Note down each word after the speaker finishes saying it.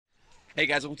Hey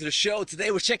guys, welcome to the show.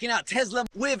 Today we're checking out Tesla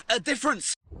with a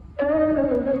difference.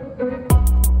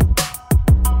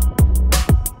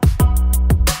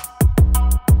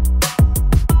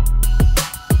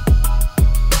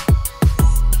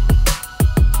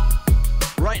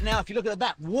 Right now, if you look at the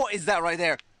back, what is that right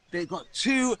there? They've got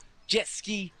two jet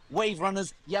ski wave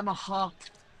runners, Yamaha,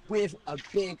 with a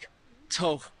big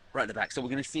tow right at the back. So we're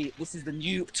going to see, this is the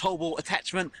new towable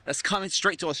attachment that's coming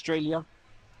straight to Australia.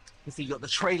 You see, you got the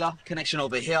trailer connection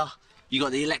over here. You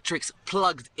got the electrics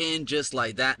plugged in just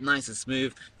like that, nice and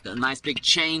smooth. Got a nice big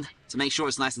chain to make sure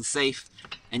it's nice and safe.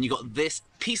 And you got this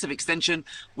piece of extension,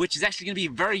 which is actually going to be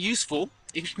very useful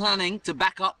if you're planning to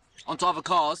back up onto other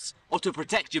cars or to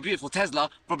protect your beautiful Tesla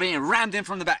from being rammed in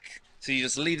from the back. So you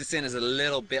just leave this in as a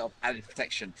little bit of added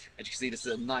protection. As you can see, this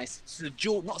is a nice, this is a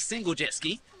dual, not a single jet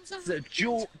ski, it's a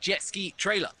dual jet ski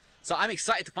trailer. So I'm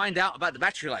excited to find out about the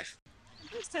battery life.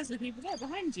 There's Tesla people there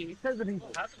behind you. Tesla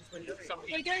people.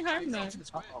 We're going home now.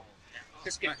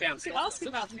 Just get down. Ask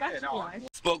about the battery life.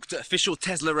 Spoke to official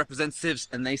Tesla representatives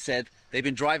and they said they've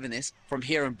been driving this from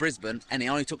here in Brisbane and it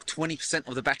only took 20%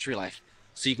 of the battery life.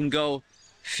 So you can go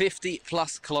 50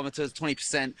 plus kilometers,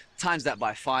 20%, times that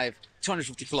by 5,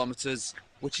 250 kilometers,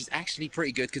 which is actually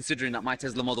pretty good considering that my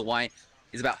Tesla Model Y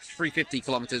is about 350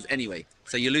 kilometers anyway.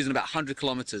 So you're losing about 100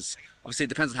 kilometers. Obviously it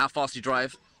depends on how fast you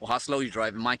drive or how slow you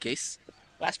drive in my case.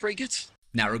 That's pretty good.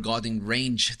 Now regarding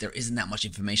range, there isn't that much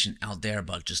information out there,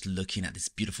 but just looking at this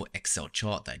beautiful Excel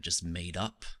chart that I just made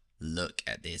up, look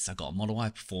at this. I got a Model Y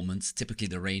Performance. Typically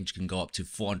the range can go up to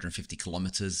 450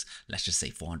 kilometers. Let's just say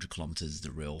 400 kilometers is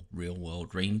the real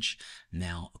world range.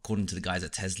 Now, according to the guys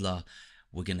at Tesla,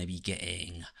 we're going to be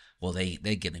getting, well, they're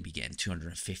going to be getting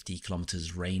 250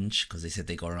 kilometers range because they said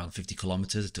they got around 50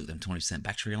 kilometers. It took them 20%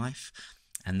 battery life.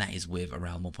 And that is with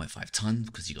around 1.5 ton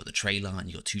because you got the trailer and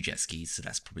you got two jet skis. So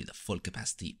that's probably the full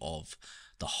capacity of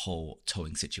the whole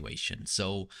towing situation.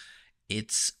 So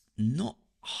it's not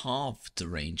half the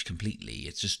range completely.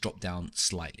 It's just dropped down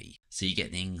slightly. So you're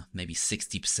getting maybe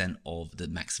 60% of the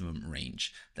maximum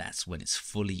range. That's when it's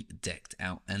fully decked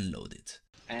out and loaded.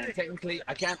 And technically,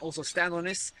 I can also stand on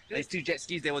this. These two jet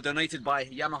skis, they were donated by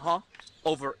Yamaha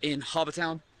over in Harbour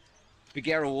Town,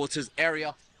 Bigera Waters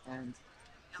area. And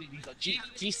you've got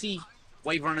GC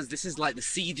wave runners. This is like the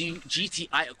Sea-Doo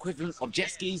GTI equivalent of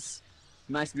jet skis.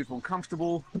 Nice, beautiful, and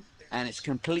comfortable. And it's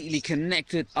completely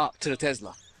connected up to the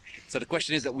Tesla. So the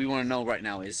question is that we want to know right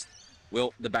now is,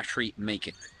 will the battery make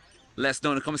it? Let us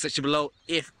know in the comment section below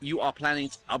if you are planning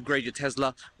to upgrade your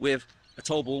Tesla with a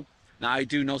towable. Now, I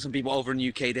do know some people over in the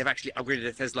UK, they've actually upgraded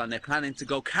their Tesla and they're planning to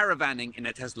go caravanning in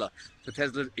their Tesla. So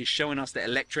Tesla is showing us that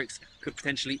electrics could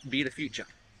potentially be the future.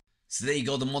 So there you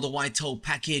go, the Model Y tow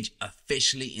package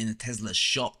officially in the Tesla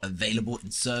shop, available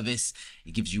in service.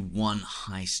 It gives you one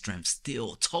high strength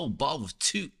steel tow bar with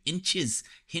 2 inches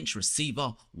hinge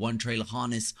receiver, 1 trailer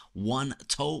harness, 1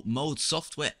 tow mode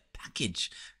software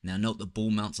package. Now note the ball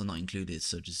mounts are not included,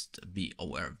 so just be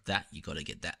aware of that. You got to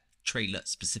get that trailer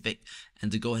specific.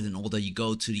 And to go ahead and order, you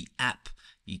go to the app,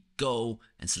 you go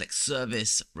and select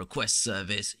service, request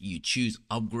service, you choose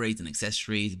upgrades and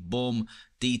accessories, boom,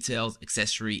 details,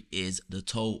 accessory is the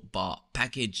tow bar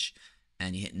package,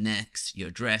 and you hit next, your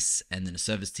address, and then the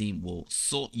service team will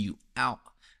sort you out,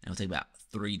 and it'll take about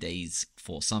 3 days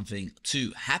for something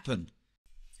to happen.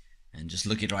 And just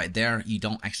look at right there, you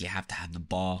don't actually have to have the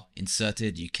bar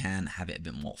inserted, you can have it a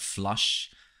bit more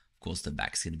flush. Of course, the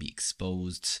back's going to be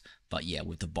exposed, but yeah,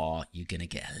 with the bar, you're going to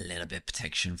get a little bit of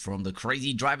protection from the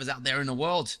crazy drivers out there in the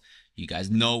world. You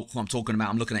guys know who I'm talking about.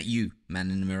 I'm looking at you,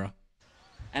 man in the mirror.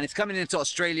 And it's coming into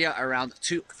Australia around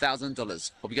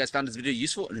 $2,000. Hope you guys found this video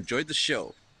useful and enjoyed the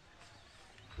show.